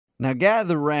Now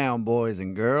gather round, boys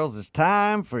and girls. It's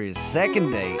time for your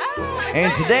second date.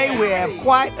 And today we have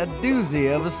quite a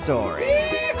doozy of a story.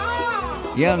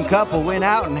 Young couple went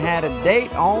out and had a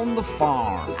date on the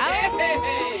farm.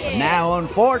 But now,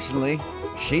 unfortunately,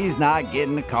 she's not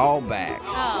getting a call back.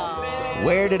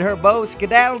 Where did her beau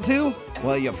skedaddle to?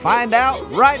 Well, you'll find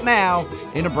out right now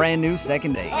in a brand new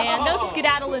second date. Man, those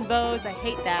skedaddling bows, I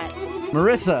hate that.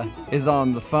 Marissa is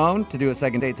on the phone to do a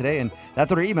second date today, and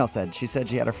that's what her email said. She said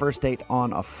she had her first date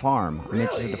on a farm. I'm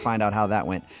interested to find out how that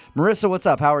went. Marissa, what's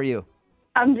up? How are you?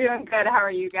 I'm doing good. How are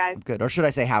you guys? Good. Or should I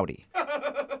say howdy?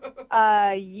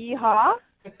 Yeehaw. Oh,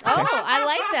 I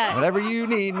like that. Whatever you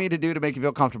need me to do to make you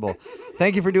feel comfortable.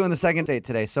 Thank you for doing the second date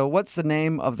today. So what's the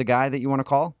name of the guy that you want to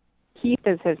call? Keith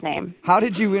is his name. How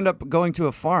did you end up going to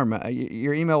a farm?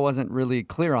 Your email wasn't really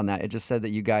clear on that. It just said that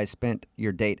you guys spent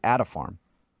your date at a farm.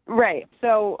 Right.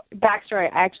 So,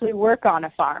 backstory, I actually work on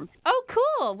a farm. Oh,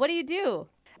 cool. What do you do?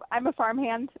 I'm a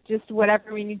farmhand, just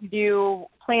whatever we need to do,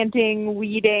 planting,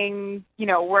 weeding,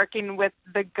 working with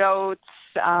the goats,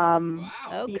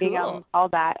 feeding them, all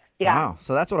that. Yeah. Wow.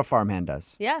 So that's what a farmhand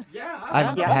does. Yeah.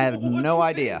 I've had no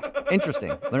idea.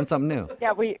 Interesting. Learned something new.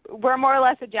 Yeah, we're more or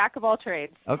less a jack of all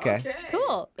trades. Okay.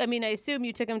 Cool. I mean, I assume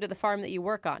you took him to the farm that you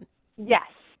work on. Yes.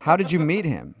 How did you meet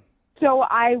him? So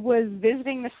I was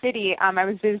visiting the city. I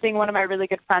was visiting one of my really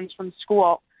good friends from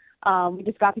school. We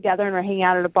just got together and were hanging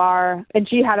out at a bar, and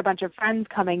she had a bunch of friends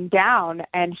coming down,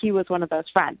 and he was one of those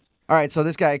friends. All right, so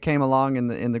this guy came along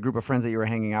in the group of friends that you were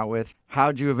hanging out with.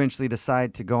 How'd you eventually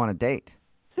decide to go on a date?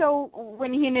 So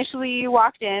when he initially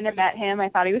walked in and met him, I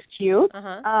thought he was cute.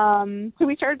 So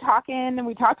we started talking, and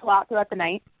we talked a lot throughout the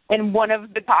night. And one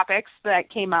of the topics that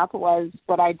came up was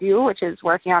what I do, which is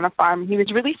working on a farm. He was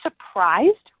really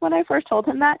surprised when I first told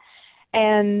him that.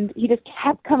 And he just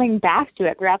kept coming back to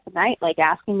it throughout the night, like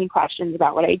asking me questions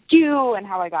about what I do and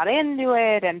how I got into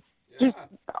it and just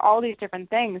all these different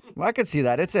things. Well, I could see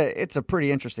that. It's a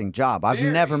pretty interesting job. I've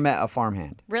never met a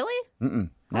farmhand. Really?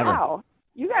 Never. Wow.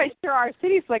 You guys sure are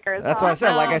city slickers. That's huh? what I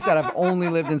said. Like I said, I've only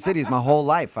lived in cities my whole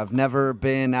life. I've never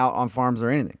been out on farms or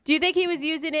anything. Do you think he was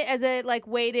using it as a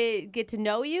way to get to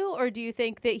know you, or do you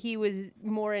think that he was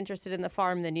more interested in the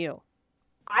farm than you?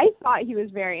 I thought he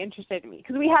was very interested in me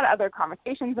because we had other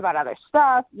conversations about other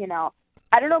stuff,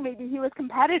 I don't know, maybe he was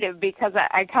competitive because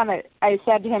I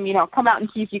said to him, come out and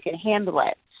see if you can handle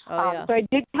it. So I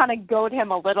did kind of goad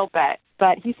him a little bit,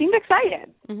 but he seemed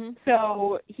excited. Mm-hmm.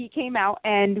 So he came out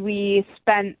and we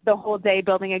spent the whole day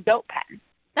building a goat pen.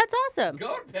 That's awesome.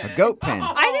 A goat pen.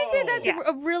 I think that's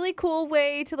a really cool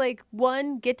way to,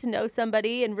 one, get to know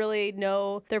somebody and really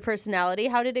know their personality.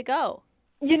 How did it go?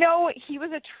 He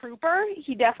was a trooper.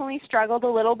 He definitely struggled a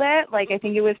little bit. I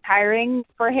think it was tiring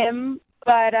for him.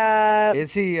 But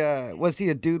was he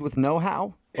a dude with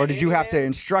know-how? Or did you have to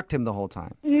instruct him the whole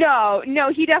time? No,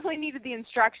 he definitely needed the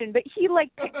instruction. But he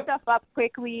picked stuff up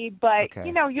quickly. But,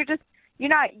 you're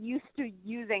not used to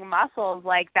using muscles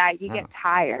like that. You get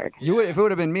tired. If it would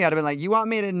have been me, I'd have been like, you want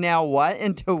me to now what?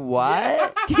 Into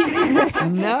what?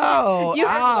 No.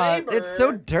 It's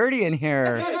so dirty in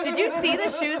here. Did you see the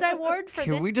shoes I wore for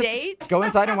Can this we just date? go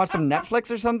inside and watch some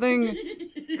Netflix or something?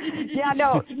 Yeah,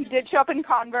 no, he did show up in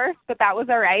Converse, but that was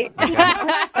all right.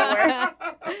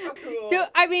 So,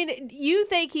 you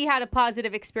think he had a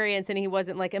positive experience and he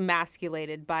wasn't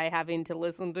emasculated by having to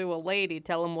listen to a lady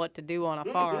tell him what to do on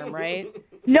a farm, right?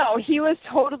 No, he was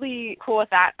totally cool with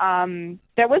that.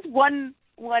 There was one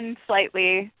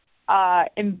slightly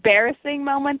embarrassing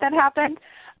moment that happened.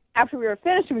 After we were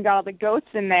finished and we got all the goats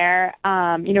in there,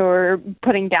 we were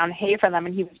putting down hay for them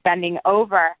and he was bending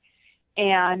over.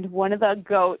 And one of the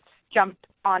goats jumped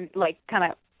on,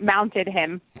 kind of mounted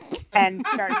him and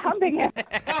started humping him.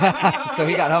 So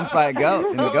he got humped by a goat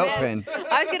in the goat pen.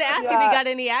 I was going to ask if he got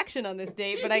any action on this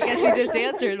date, but I guess you just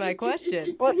answered my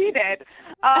question. Well, he did.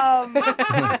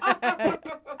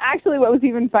 Actually, what was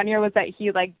even funnier was that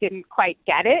he didn't quite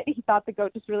get it. He thought the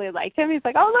goat just really liked him. He's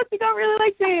like, "Oh, look, the goat really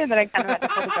likes me," and then I kind of had to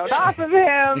pull the goat off of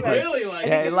him. Really like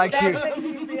Yeah, it likes you.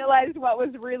 He realized what was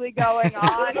really going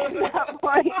on at that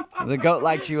point. The goat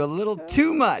likes you a little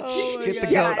too much. Get the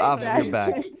goat Yeah, off of your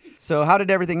back. So how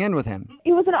did everything end with him?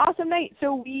 It was an awesome night.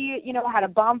 So we, had a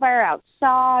bonfire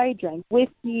outside, drank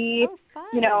whiskey, Oh,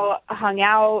 fun. hung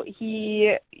out.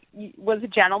 He was a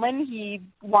gentleman. He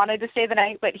wanted to stay the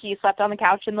night, but he slept on the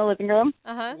couch in the living room.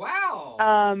 Uh-huh.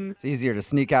 Wow. It's easier to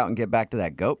sneak out and get back to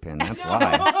that goat pen. That's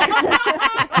why.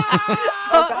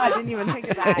 Oh, God, I didn't even think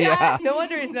of that. Yeah. No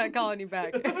wonder he's not calling you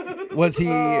back. Was he?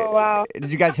 Oh, wow.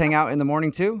 Did you guys hang out in the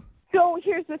morning too? So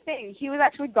here's the thing. He was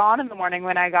actually gone in the morning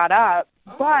when I got up,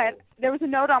 but there was a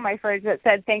note on my fridge that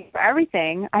said, "Thanks for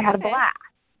everything. I had a blast."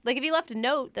 Like, if he left a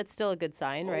note, that's still a good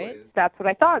sign, right? That's what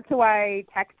I thought. So I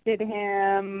texted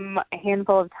him a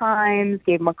handful of times,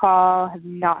 gave him a call, have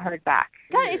not heard back.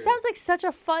 God, it sounds like such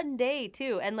a fun day,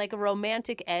 too, and like a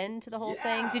romantic end to the whole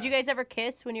thing. Did you guys ever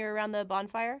kiss when you were around the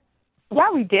bonfire? Yeah,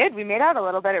 we did. We made out a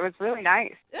little bit. It was really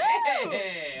nice.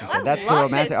 That's the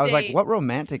romantic. I was like, what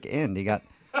romantic end? He got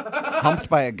humped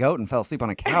by a goat and fell asleep on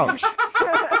a couch.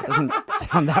 Doesn't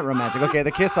sound that romantic. Okay,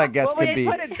 the kiss, I guess, could be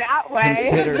put it that way.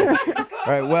 considered.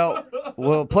 All right, well,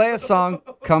 we'll play a song,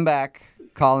 come back,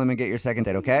 call him, and get your second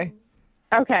date, okay?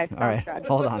 Okay. All right,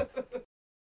 hold on.